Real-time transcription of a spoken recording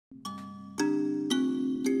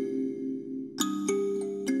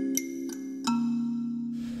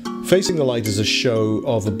Facing the Light is a show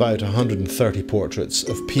of about 130 portraits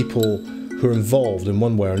of people who are involved in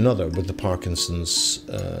one way or another with the Parkinson's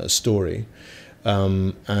story.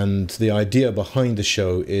 And the idea behind the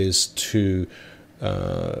show is to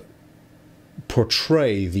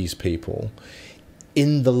portray these people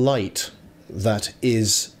in the light that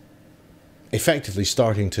is effectively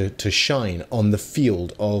starting to shine on the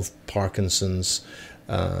field of Parkinson's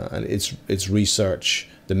and its research,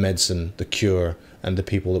 the medicine, the cure, and the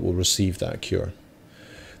people that will receive that cure.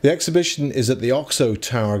 The exhibition is at the Oxo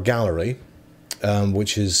Tower Gallery,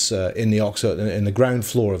 which is in the ground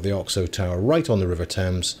floor of the Oxo Tower, right on the River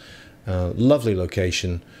Thames. Lovely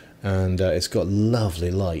location, and it's got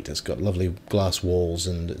lovely light. It's got lovely glass walls,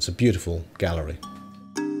 and it's a beautiful gallery.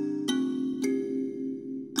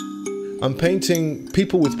 I'm painting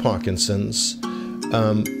people with Parkinson's,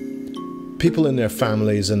 people in their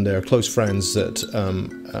families and their close friends that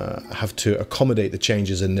have to accommodate the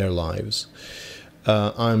changes in their lives.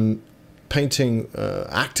 I'm painting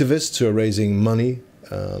activists who are raising money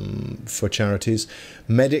for charities,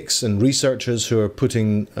 medics and researchers who are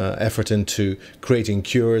putting effort into creating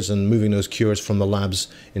cures and moving those cures from the labs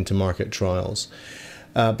into market trials.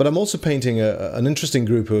 But I'm also painting an interesting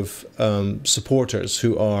group of supporters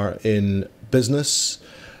who are in business,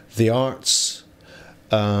 the arts,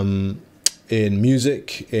 in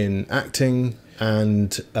music, in acting,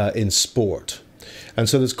 and in sport. And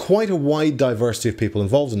so there's quite a wide diversity of people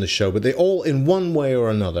involved in the show, but they all, in one way or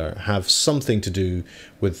another, have something to do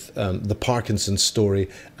with the Parkinson story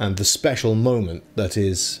and the special moment that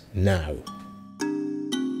is now.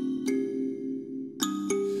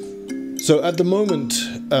 So at the moment,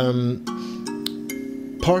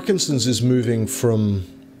 Parkinson's is moving from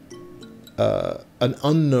an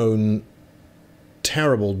unknown,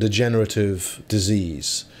 terrible, degenerative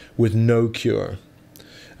disease with no cure.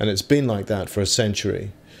 And it's been like that for a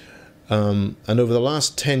century. And over the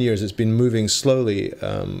last 10 years, it's been moving slowly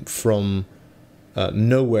from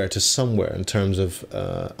nowhere to somewhere in terms of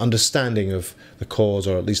understanding of the cause,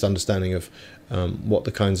 or at least understanding of what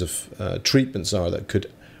the kinds of treatments are that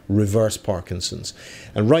could reverse Parkinson's.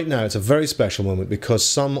 And right now, it's a very special moment because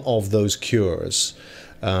some of those cures,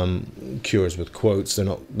 cures with quotes, they're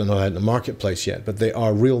not out in the marketplace yet, but they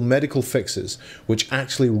are real medical fixes which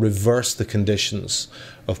actually reverse the conditions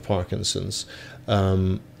of Parkinson's,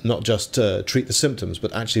 not just treat the symptoms,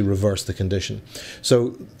 but actually reverse the condition.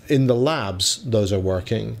 So in the labs, those are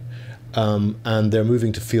working, and they're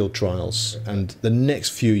moving to field trials, and the next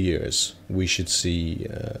few years we should see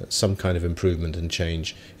some kind of improvement and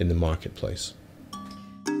change in the marketplace.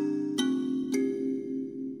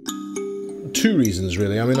 Two reasons,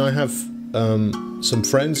 really. I mean, I have some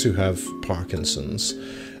friends who have Parkinson's,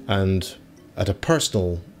 and at a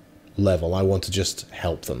personal level, I want to just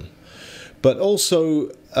help them. But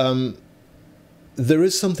also, there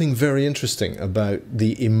is something very interesting about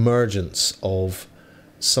the emergence of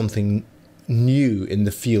something new in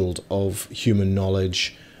the field of human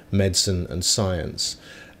knowledge, medicine, and science.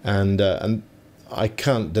 And I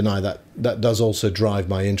can't deny that that does also drive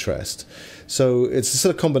my interest. So it's a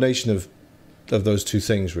sort of combination of those two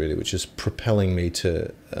things, really, which is propelling me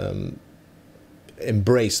to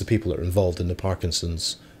embrace the people that are involved in the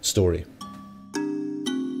Parkinson's story.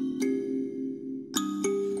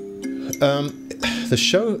 The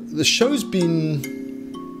show's been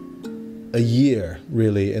a year,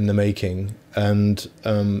 really, in the making, and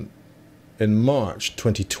in March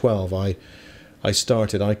 2012 I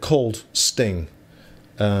called Sting.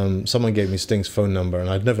 Someone gave me Sting's phone number, and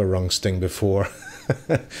I'd never rung Sting before.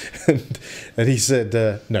 and he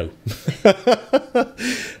said no.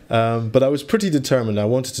 But I was pretty determined. I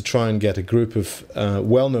wanted to try and get a group of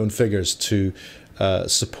well-known figures to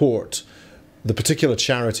support the particular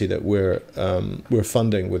charity that we're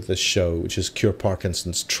funding with this show, which is Cure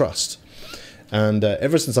Parkinson's Trust. And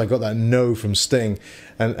ever since I got that no from Sting,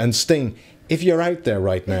 and Sting, if you're out there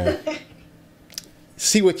right now,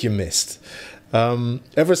 see what you missed.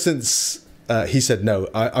 Ever since he said no,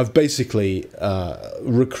 I've basically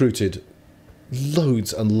recruited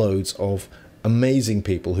loads and loads of amazing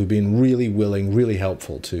people who've been really willing, really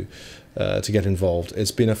helpful to get involved.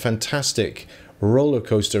 It's been a fantastic roller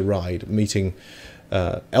coaster ride, meeting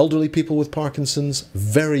elderly people with Parkinson's,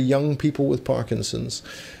 very young people with Parkinson's.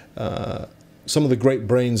 Some of the great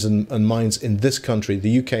brains and minds in this country.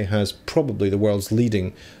 The UK has probably the world's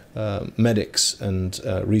leading medics and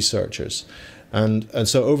researchers. And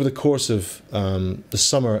so over the course of the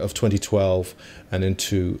summer of 2012 and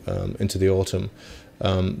into the autumn,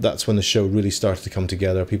 that's when the show really started to come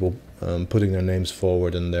together. People putting their names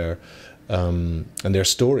forward and their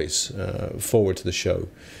stories forward to the show,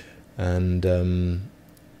 and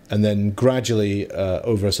and then gradually,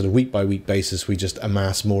 over a sort of week-by-week basis, we just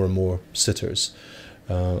amass more and more sitters.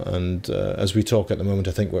 As we talk at the moment,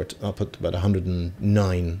 I think we're up at about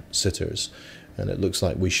 109 sitters, and it looks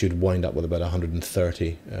like we should wind up with about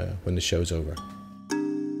 130 when the show's over.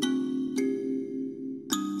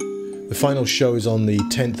 The final show is on the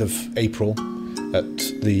 10th of April at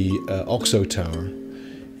the Oxo Tower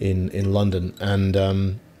in London,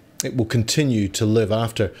 and it will continue to live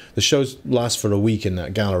after. The shows last for a week in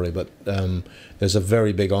that gallery, but there's a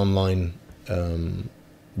very big online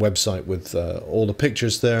website with all the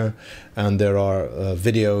pictures there, and there are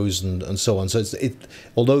videos and so on. So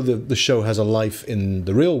although the show has a life in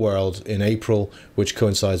the real world in April, which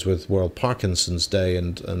coincides with World Parkinson's Day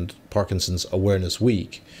and Parkinson's Awareness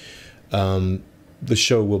Week, the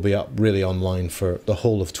show will be up really online for the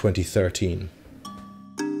whole of 2013.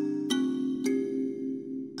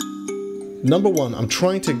 Number one, I'm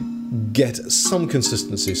trying to get some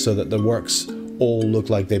consistency so that the works all look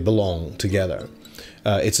like they belong together.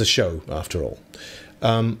 It's a show, after all.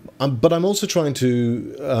 But I'm also trying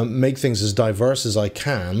to make things as diverse as I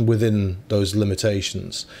can within those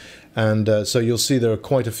limitations. And so you'll see there are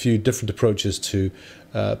quite a few different approaches to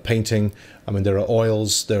painting. I mean, there are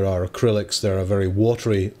oils, there are acrylics, there are very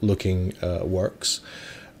watery looking works.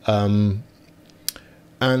 And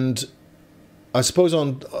I suppose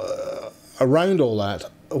around all that,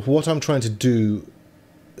 what I'm trying to do,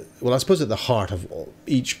 well, I suppose at the heart of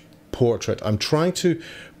each portrait, I'm trying to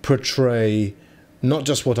portray not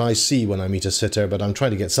just what I see when I meet a sitter, but I'm trying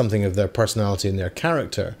to get something of their personality and their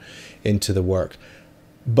character into the work,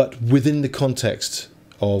 but within the context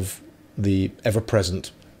of the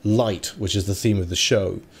ever-present light, which is the theme of the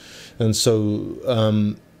show. And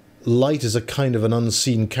so light is a kind of an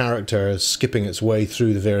unseen character skipping its way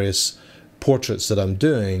through the various portraits that I'm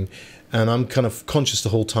doing, and I'm kind of conscious the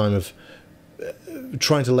whole time of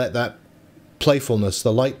trying to let that playfulness,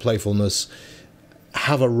 the light playfulness,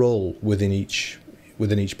 have a role within each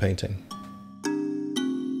painting.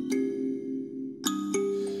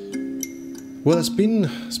 Well, it's been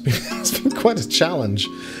quite a challenge.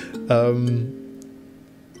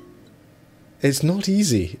 It's not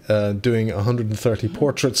easy doing 130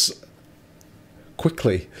 portraits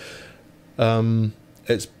quickly.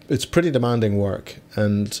 It's pretty demanding work,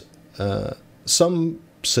 and some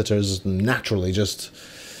sitters naturally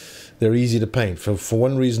they're easy to paint for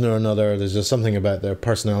one reason or another. There's just something about their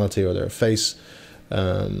personality or their face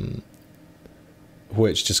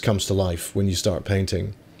which just comes to life when you start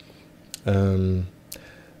painting.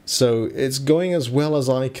 So it's going as well as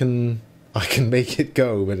I can make it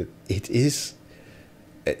go, but it's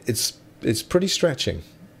pretty stretching.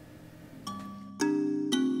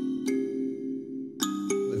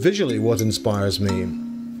 Visually, what inspires me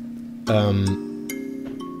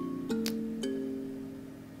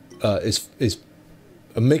is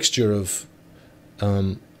a mixture of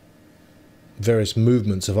various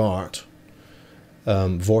movements of art.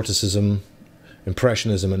 Vorticism,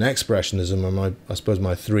 Impressionism, and Expressionism are I suppose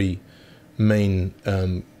my three main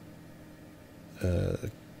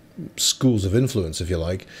schools of influence, if you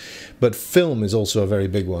like. But film is also a very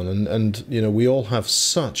big one, and you know, we all have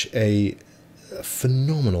such a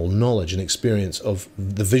phenomenal knowledge and experience of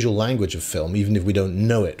the visual language of film, even if we don't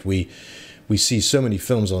know it. We see so many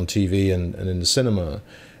films on TV and in the cinema,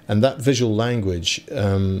 and that visual language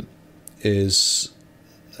is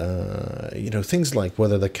you know, things like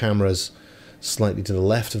whether the camera's slightly to the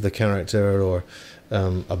left of the character or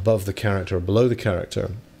above the character or below the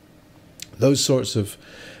character. Those sorts of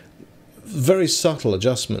very subtle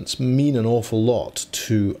adjustments mean an awful lot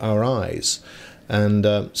to our eyes, and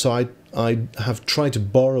so I have tried to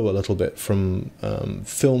borrow a little bit from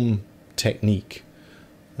film technique,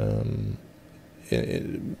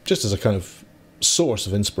 just as a kind of source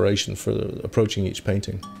of inspiration for approaching each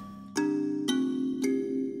painting.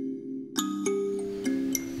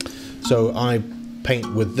 So I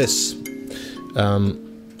paint with this.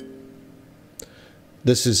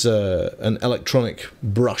 This is an electronic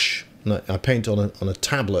brush. I paint on a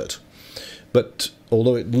tablet, but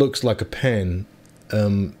although it looks like a pen,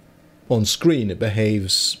 on screen it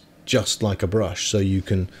behaves just like a brush. So you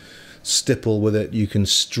can stipple with it, you can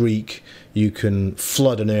streak, you can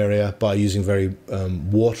flood an area by using very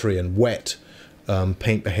watery and wet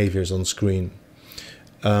paint behaviors on screen.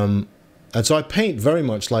 And so I paint very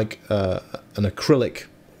much like an acrylic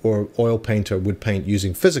or oil painter would paint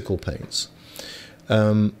using physical paints.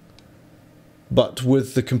 But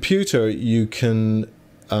with the computer, you can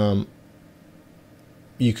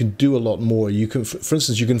do a lot more. You can, for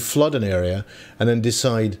instance, you can flood an area and then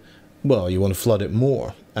decide, well, you want to flood it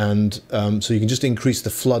more, and so you can just increase the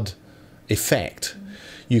flood effect.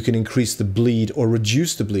 you can increase the bleed or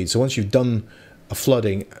reduce the bleed. So once you've done a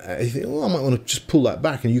flooding, you think, oh, I might want to just pull that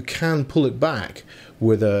back, and you can pull it back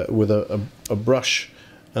with a brush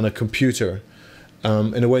and a computer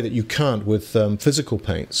in a way that you can't with physical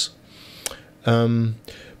paints.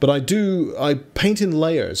 But I paint in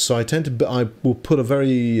layers, so I will put a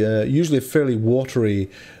usually a fairly watery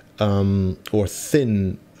or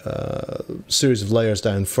thin series of layers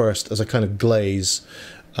down first as a kind of glaze.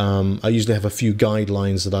 I usually have a few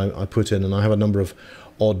guidelines that I put in, and I have a number of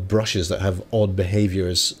odd brushes that have odd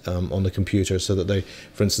behaviors on the computer, so that they,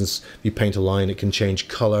 for instance, you paint a line, it can change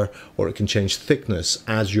color or it can change thickness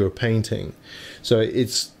as you're painting. So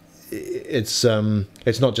it's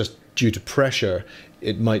not just due to pressure,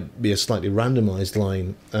 it might be a slightly randomized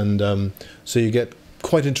line, and so you get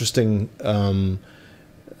quite interesting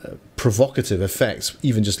provocative effects,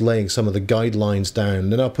 even just laying some of the guidelines down.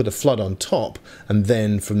 Then I'll put a flood on top, and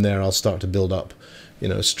then from there I'll start to build up, you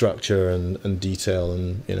know, structure and detail,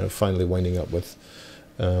 and, you know, finally winding up with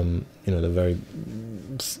you know, the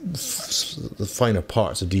finer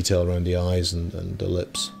parts of detail around the eyes and the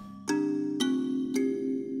lips.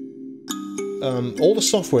 All the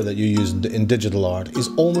software that you use in digital art is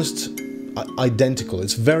almost identical.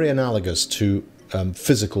 It's very analogous to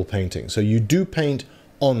physical painting. So you do paint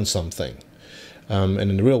on something. And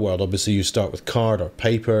in the real world, obviously, you start with card or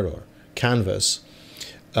paper or canvas.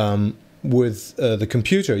 With the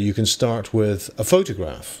computer, you can start with a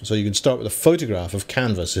photograph. So you can start with a photograph of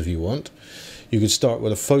canvas if you want. You could start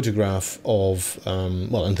with a photograph of,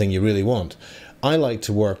 well, anything you really want. I like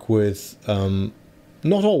to work with,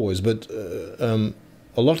 not always, but a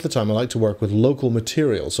lot of the time I like to work with local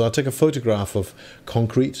material. So I'll take a photograph of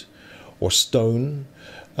concrete or stone,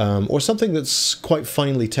 or something that's quite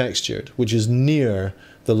finely textured, which is near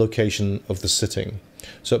the location of the sitting.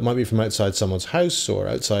 So it might be from outside someone's house or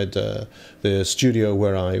outside the studio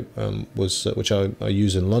where I which I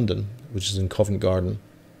use in London, which is in Covent Garden.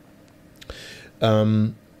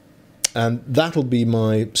 And that'll be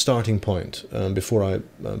my starting point before I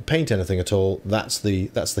paint anything at all. That's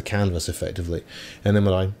the canvas effectively, and then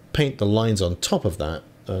when I paint the lines on top of that,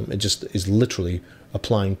 it just is literally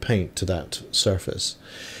applying paint to that surface.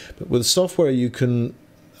 But with software, you can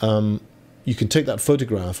take that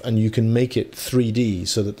photograph and you can make it 3D,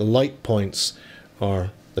 so that the light points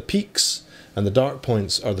are the peaks and the dark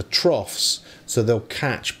points are the troughs, so they'll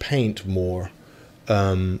catch paint more.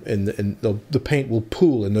 The paint will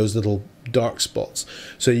pool in those little dark spots,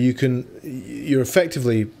 so you're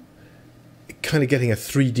effectively kind of getting a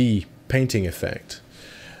 3D painting effect.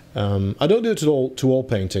 I don't do it to all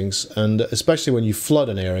paintings, and especially when you flood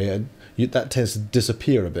an area, that tends to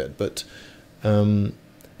disappear a bit, but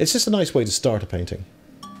it's just a nice way to start a painting.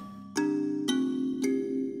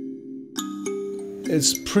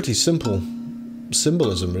 It's pretty simple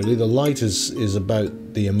symbolism, really. The light is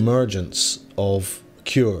about the emergence of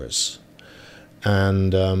cures,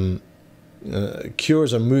 and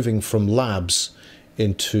cures are moving from labs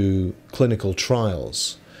into clinical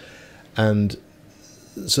trials, and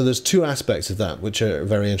so there's two aspects of that which are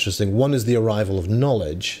very interesting. One is the arrival of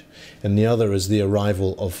knowledge, and the other is the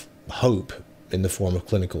arrival of hope in the form of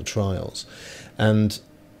clinical trials. And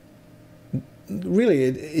really,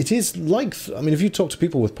 it is like, I mean, if you talk to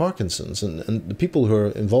people with Parkinson's and the people who are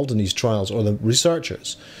involved in these trials, or the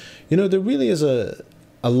researchers, you know, there really is a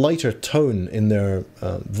lighter tone in their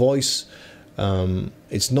voice.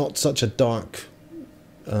 It's not such a dark,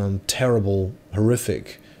 terrible,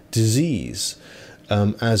 horrific disease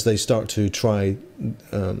as they start to try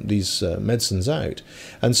these medicines out.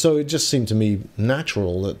 And so it just seemed to me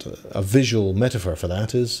natural that a visual metaphor for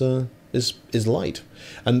that is light.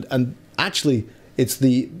 And actually, it's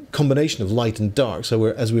the combination of light and dark. So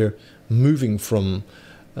as we're moving from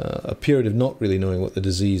a period of not really knowing what the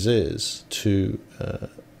disease is to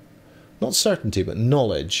not certainty, but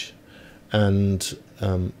knowledge and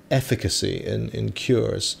efficacy in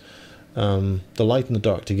cures, the light and the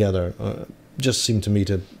dark together just seemed to me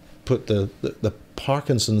to put the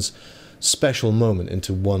Parkinson's special moment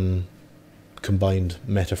into one combined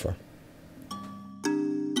metaphor.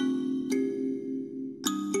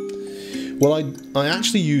 Well, I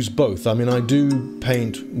actually use both. I mean, I do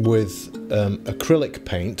paint with acrylic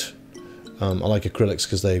paint. I like acrylics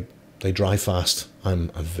because they dry fast.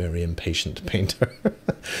 I'm a very impatient painter.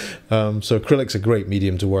 So acrylic's a great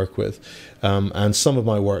medium to work with. And some of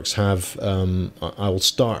my works have, I will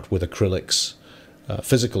start with acrylics,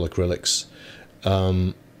 physical acrylics,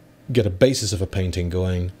 get a basis of a painting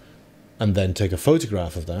going, and then take a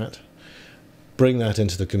photograph of that, bring that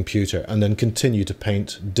into the computer, and then continue to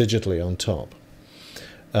paint digitally on top.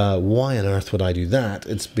 Why on earth would I do that?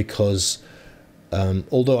 It's because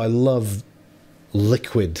although I love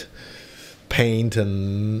liquid paint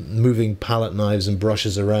and moving palette knives and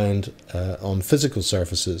brushes around on physical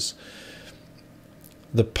surfaces,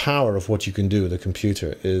 the power of what you can do with a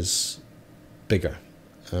computer is bigger.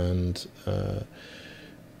 And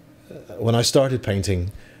when I started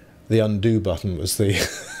painting, the undo button was the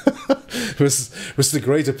was the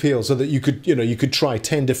great appeal, so that you could try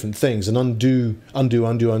 10 different things and undo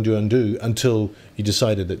until you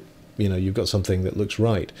decided that you've got something that looks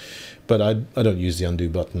right. But I don't use the undo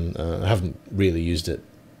button. I haven't really used it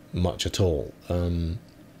much at all.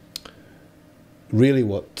 Really,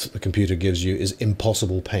 what the computer gives you is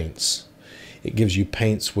impossible paints. It gives you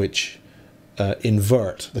paints which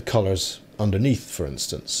invert the colours underneath, for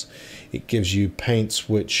instance. It gives you paints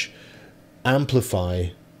which amplify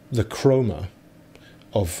the chroma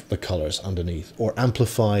of the colours underneath, or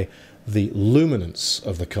amplify the luminance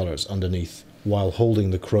of the colours underneath while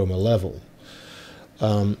holding the chroma level.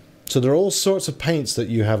 So there are all sorts of paints that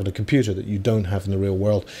you have in a computer that you don't have in the real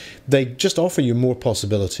world. They just offer you more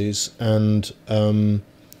possibilities, and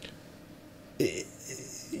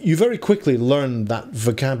you very quickly learn that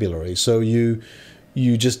vocabulary. So you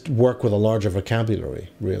just work with a larger vocabulary,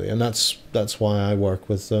 really, and that's why I work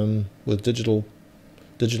with digital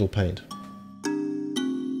paint.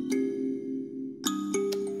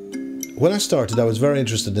 When I started, I was very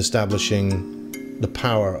interested in establishing the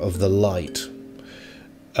power of the light.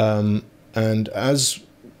 And as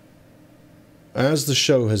the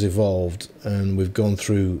show has evolved, and we've gone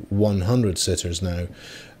through 100 sitters now,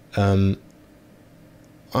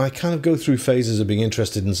 I kind of go through phases of being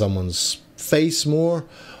interested in someone's face more,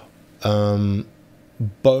 bone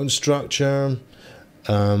structure,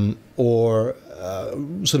 or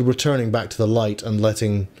sort of returning back to the light and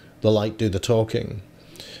letting the light do the talking.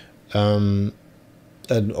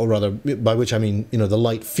 Or rather, by which I mean, the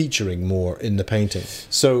light featuring more in the painting.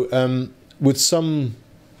 So with some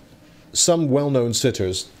well-known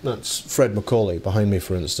sitters, that's Fred Macaulay behind me,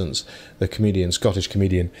 for instance, the comedian, Scottish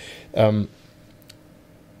comedian.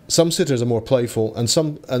 Some sitters are more playful, and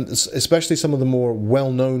especially some of the more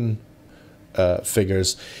well-known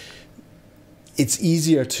figures, it's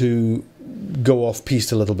easier to go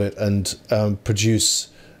off-piste a little bit and produce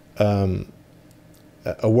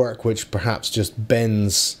a work which perhaps just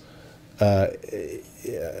bends, in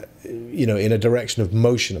a direction of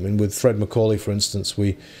motion. I mean, with Fred Macaulay, for instance,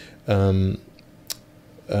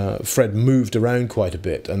 Fred moved around quite a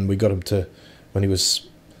bit, and we got him to, when he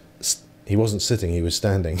wasn't sitting, he was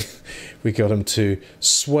standing. We got him to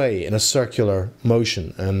sway in a circular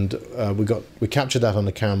motion, and we captured that on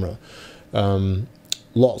the camera.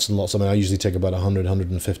 Lots and lots. I mean, I usually take about 100,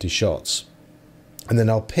 150 shots, and then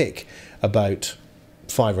I'll pick about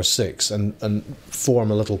 5 or 6 and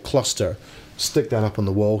form a little cluster, stick that up on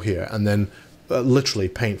the wall here, and then literally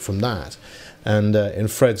paint from that. And in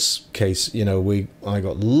Fred's case, I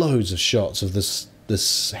got loads of shots of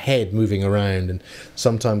this head moving around, and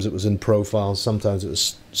sometimes it was in profile, sometimes it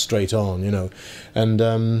was straight on,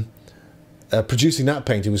 and producing that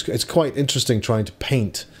painting it's quite interesting, trying to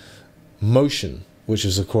paint motion, which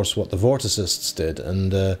is of course what the vorticists did,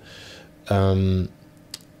 and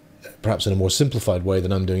perhaps in a more simplified way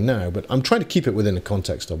than I'm doing now, but I'm trying to keep it within the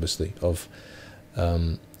context, obviously, of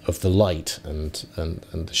the light and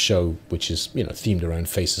the show, which is themed around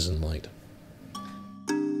faces and light.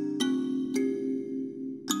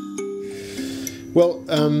 Well,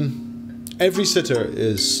 every sitter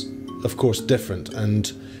is, of course, different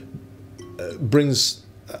and brings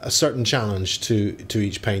a certain challenge to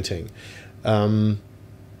each painting.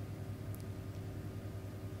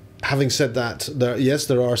 Having said that, yes,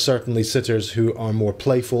 there are certainly sitters who are more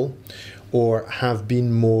playful, or have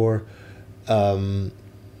been more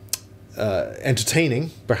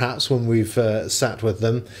entertaining, perhaps, when we've sat with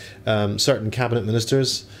them. Certain cabinet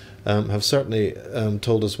ministers have certainly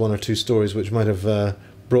told us 1 or 2 stories which might have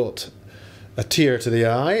brought a tear to the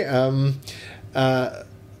eye.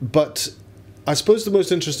 But I suppose the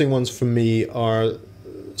most interesting ones for me are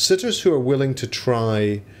sitters who are willing to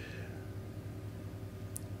try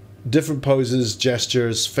different poses,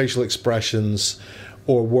 gestures, facial expressions,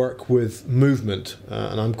 or work with movement.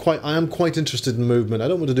 And I am quite interested in movement. I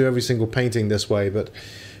don't want to do every single painting this way, but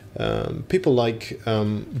people like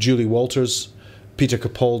Julie Walters, Peter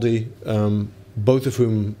Capaldi, both of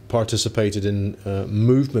whom participated in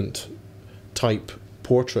movement type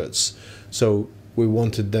portraits. So we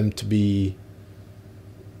wanted them to be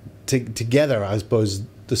together. I suppose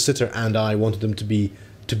the sitter and I wanted them to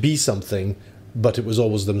be something but it was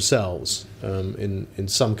always themselves in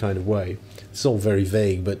some kind of way. It's all very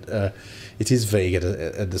vague, but it is vague at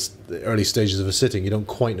the early stages of a sitting. You don't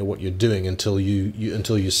quite know what you're doing until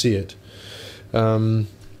you see it.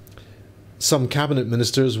 Some cabinet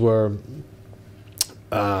ministers were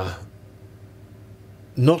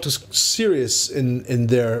not as serious in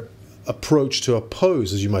their approach to a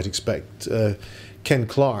pose as you might expect. Ken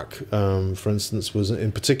Clarke, for instance, was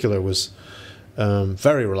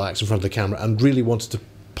very relaxed in front of the camera and really wanted to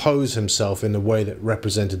pose himself in a way that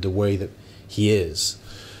represented the way that he is.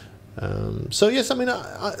 So yes, I mean,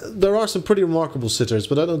 there are some pretty remarkable sitters,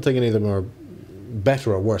 but I don't think any of them are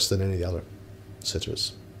better or worse than any of the other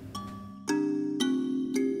sitters.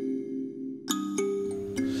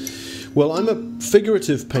 Well, I'm a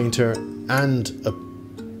figurative painter and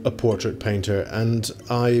a portrait painter, and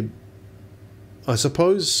I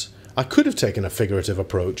suppose I could have taken a figurative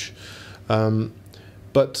approach,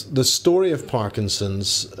 but the story of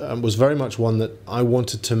Parkinson's was very much one that I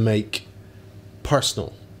wanted to make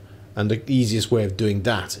personal, and the easiest way of doing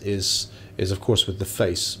that is of course with the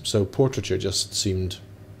face. So portraiture just seemed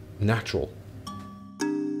natural.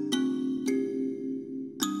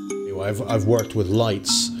 I've worked with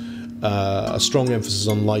lights, a strong emphasis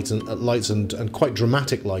on lights and quite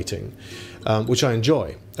dramatic lighting, which I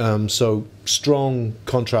enjoy. So strong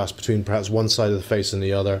contrast between perhaps one side of the face and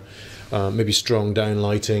the other, maybe strong down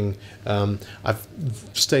lighting. I've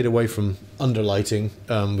stayed away from underlighting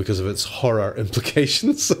because of its horror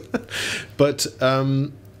implications. But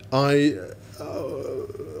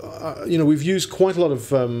we've used quite a lot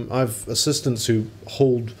of. I've assistants who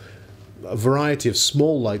hold a variety of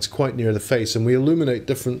small lights quite near the face, and we illuminate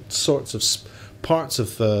different sorts of parts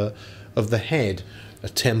of the head, a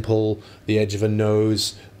temple, the edge of a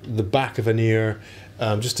nose, the back of an ear,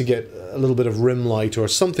 just to get a little bit of rim light or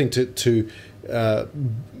something to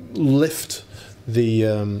lift the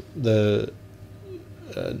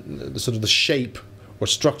sort of the shape or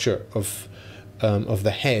structure of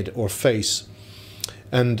the head or face.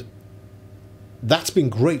 And that's been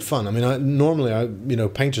great fun. I mean, normally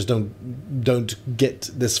painters don't get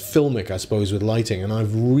this filmic, I suppose, with lighting, and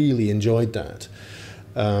I've really enjoyed that.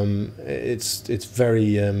 It's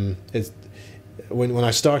very when I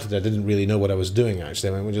started, I didn't really know what I was doing.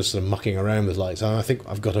 Actually, I was just sort of mucking around with lights. And I think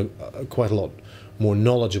I've got quite a lot more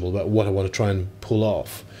knowledgeable about what I want to try and pull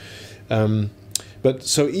off. But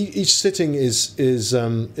so each sitting is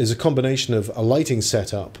a combination of a lighting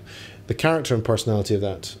setup, the character and personality of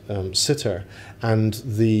that sitter, and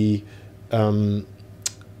the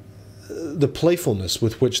playfulness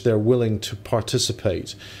with which they're willing to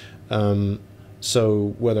participate.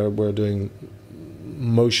 So whether we're doing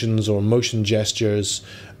motions or motion gestures,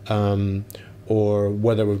 or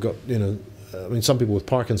whether we've got, I mean, some people with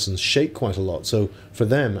Parkinson's shake quite a lot. So for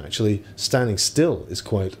them, actually, standing still is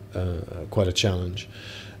quite a challenge.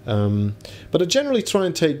 But I generally try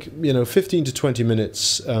and take 15 to 20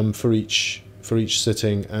 minutes for each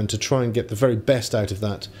sitting, and to try and get the very best out of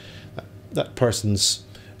that person's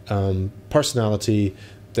personality,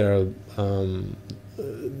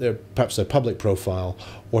 perhaps their public profile,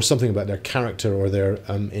 or something about their character or their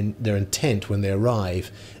intent when they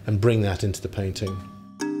arrive, and bring that into the painting.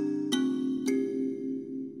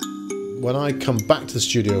 When I come back to the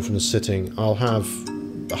studio from the sitting, I'll have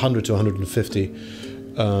 100 to 150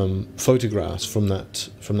 photographs from that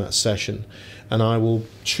session, and I will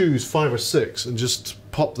choose 5 or 6 and just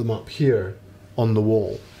pop them up here on the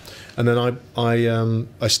wall. And then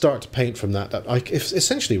I start to paint from that. I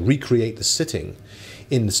essentially recreate the sitting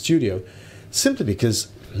in the studio, simply because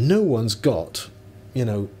no one's got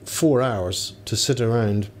 4 hours to sit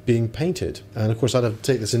around being painted. And of course I'd have to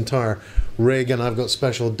take this entire rig, and I've got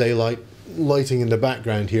special daylight lighting in the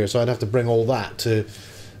background here, so I'd have to bring all that to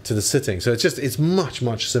the sitting. So it's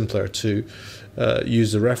much simpler to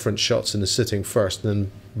use the reference shots in the sitting first, and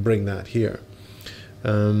then bring that here.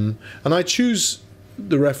 And I choose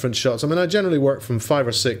the reference shots. I mean, I generally work from 5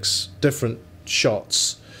 or 6 different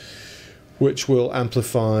shots, which will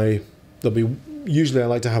amplify. Usually I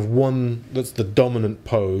like to have one that's the dominant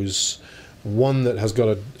pose, one that has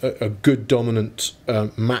got a good dominant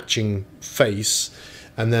matching face,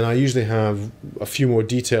 and then I usually have a few more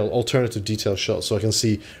alternative detail shots, so I can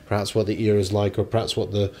see perhaps what the ear is like, or perhaps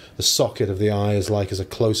what the socket of the eye is like as a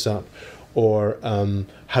close-up, or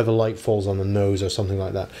how the light falls on the nose, or something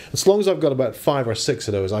like that. As long as I've got about 5 or 6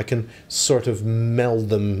 of those, I can sort of meld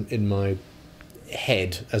them in my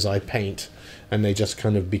head as I paint, and they just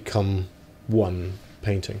kind of become one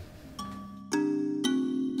painting.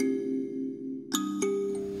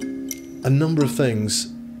 A number of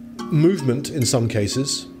things. Movement in some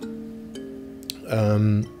cases.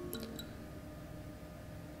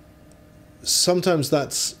 sometimes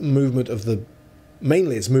that's movement of the,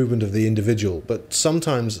 mainly it's movement of the individual, but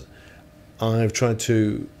sometimes I've tried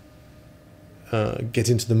to get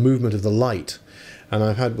into the movement of the light. And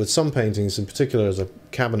I've had with some paintings, in particular as a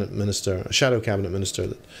cabinet minister, a shadow cabinet minister,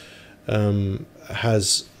 that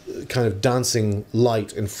has kind of dancing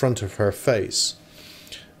light in front of her face.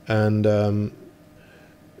 And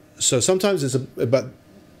so sometimes it's about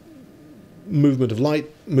movement of light,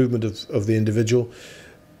 movement of the individual.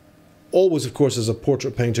 Always, of course, as a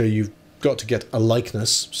portrait painter, you've got to get a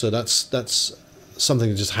likeness. So that's something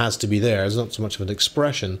that just has to be there. It's not so much of an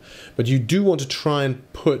expression, but you do want to try and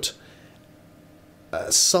put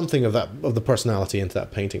something of the personality into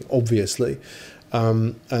that painting, obviously.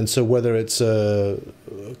 And so whether it's a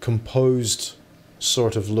composed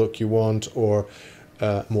sort of look you want, or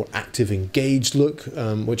a more active, engaged look,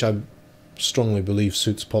 which I strongly believe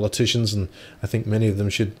suits politicians, and I think many of them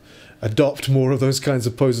should adopt more of those kinds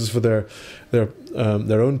of poses for their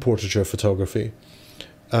own portraiture photography.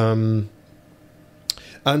 And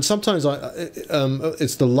sometimes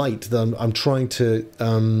it's the light that I'm trying to,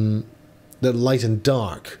 the light and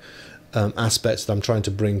dark aspects that I'm trying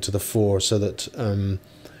to bring to the fore, so that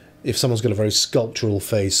if someone's got a very sculptural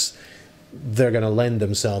face, they're going to lend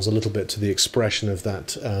themselves a little bit to the expression of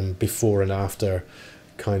that before and after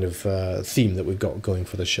kind of theme that we've got going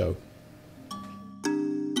for the show.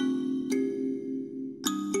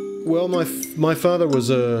 Well, my father was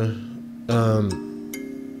a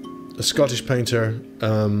Scottish painter,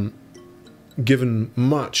 given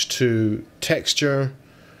much to texture,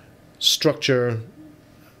 structure,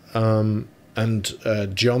 and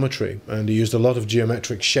geometry, and he used a lot of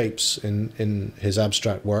geometric shapes in his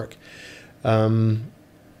abstract work. And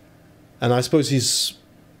I suppose his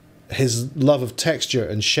love of texture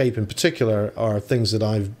and shape in particular are things that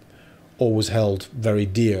I've always held very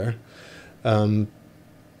dear.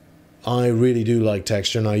 I really do like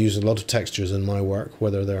texture, and I use a lot of textures in my work,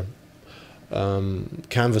 whether they're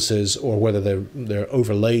canvases or whether they're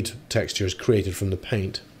overlaid textures created from the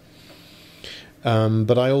paint.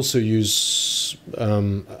 But I also use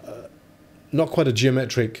not quite a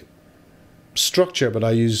geometric structure, but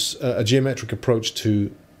I use a geometric approach to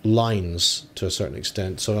lines to a certain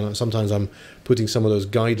extent. So sometimes I'm putting some of those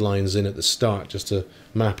guidelines in at the start just to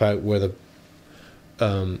map out where the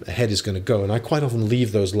head is going to go, and I quite often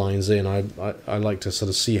leave those lines in. I like to sort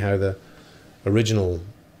of see how the original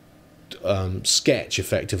sketch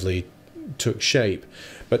effectively took shape.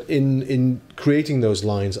 But in creating those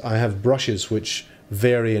lines, I have brushes which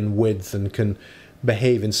vary in width and can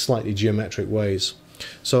behave in slightly geometric ways.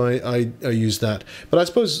 So I use that. But I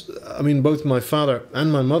suppose, I mean, both my father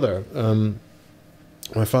and my mother,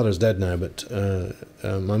 my father's dead now, but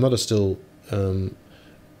my mother still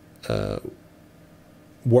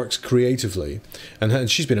works creatively, and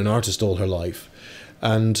she's been an artist all her life.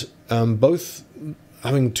 And both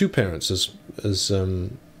having two parents as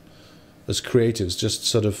creatives just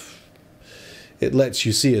sort of, it lets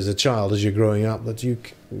you see as a child, as you're growing up, that you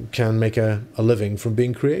can make a living from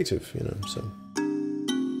being creative, you know. So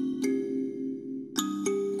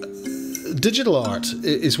digital art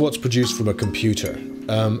is what's produced from a computer,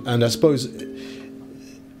 and I suppose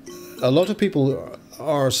a lot of people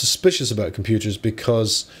are suspicious about computers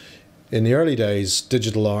because in the early days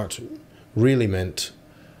digital art really meant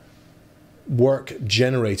work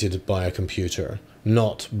generated by a computer,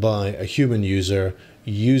 not by a human user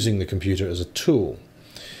using the computer as a tool.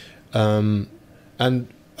 And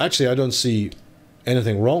actually I don't see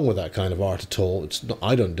anything wrong with that kind of art at all. It's not,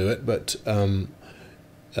 I don't do it, but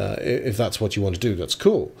if that's what you want to do, that's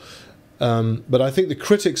cool. But I think the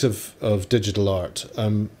critics of digital art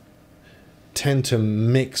tend to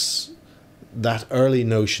mix that early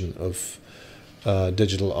notion of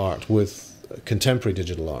digital art with contemporary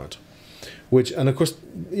digital art, which, and of course,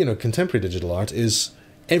 you know, contemporary digital art is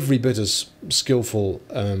every bit as skillful,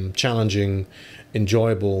 challenging,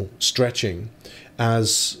 enjoyable, stretching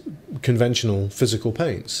as conventional physical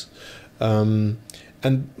paints. And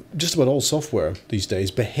just about all software these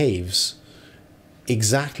days behaves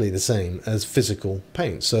exactly the same as physical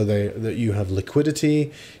paint. So that you have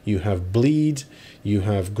liquidity, you have bleed, you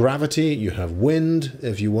have gravity, you have wind,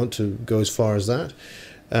 if you want to go as far as that.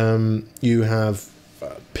 You have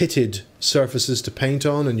pitted surfaces to paint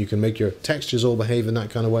on, and you can make your textures all behave in that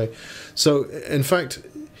kind of way. So in fact,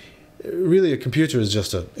 really a computer is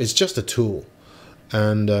just a tool,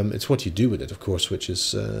 and it's what you do with it, of course, which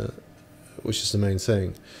is the main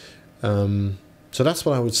thing. So that's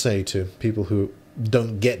what I would say to people who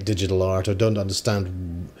don't get digital art or don't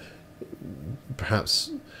understand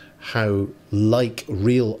perhaps how, like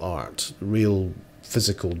real art, real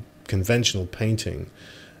physical conventional painting,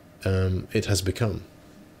 it has become.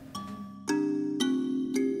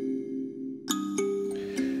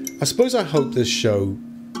 I suppose I hope this show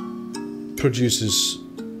produces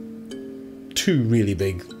two really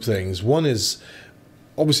big things. One is,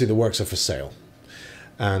 obviously the works are for sale,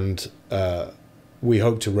 and we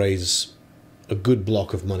hope to raise a good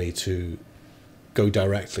block of money to go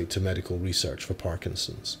directly to medical research for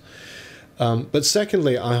Parkinson's. But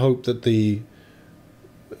secondly, I hope that the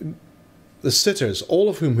sitters, all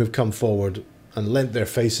of whom have come forward and lent their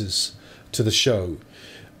faces to the show,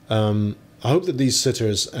 I hope that these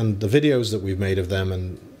sitters and the videos that we've made of them,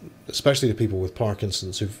 and especially the people with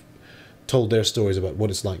Parkinson's who've told their stories about what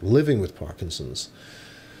it's like living with Parkinson's,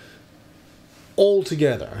 all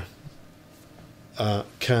together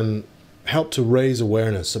can help to raise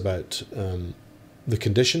awareness about the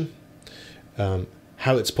condition,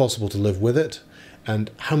 how it's possible to live with it, and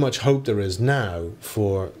how much hope there is now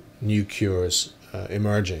for new cures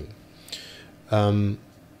emerging.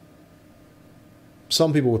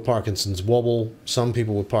 Some people with Parkinson's wobble, some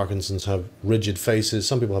people with Parkinson's have rigid faces,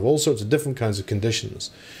 some people have all sorts of different kinds of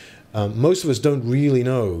conditions. Most of us don't really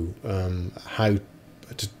know how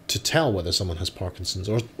to tell whether someone has Parkinson's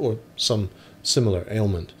or some similar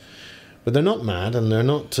ailment. But they're not mad, and they're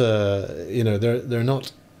not,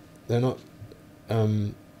 they're not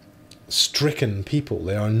stricken people.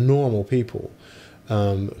 They are normal people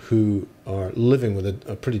who are living with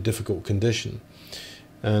a pretty difficult condition.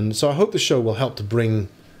 And so I hope the show will help to bring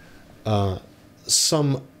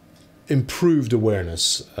some improved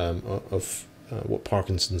awareness of what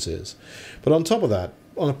Parkinson's is. But on top of that,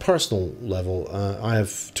 on a personal level, I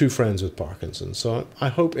have two friends with Parkinson's, so I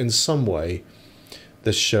hope in some way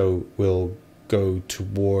this show will go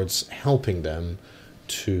towards helping them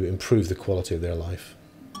to improve the quality of their life.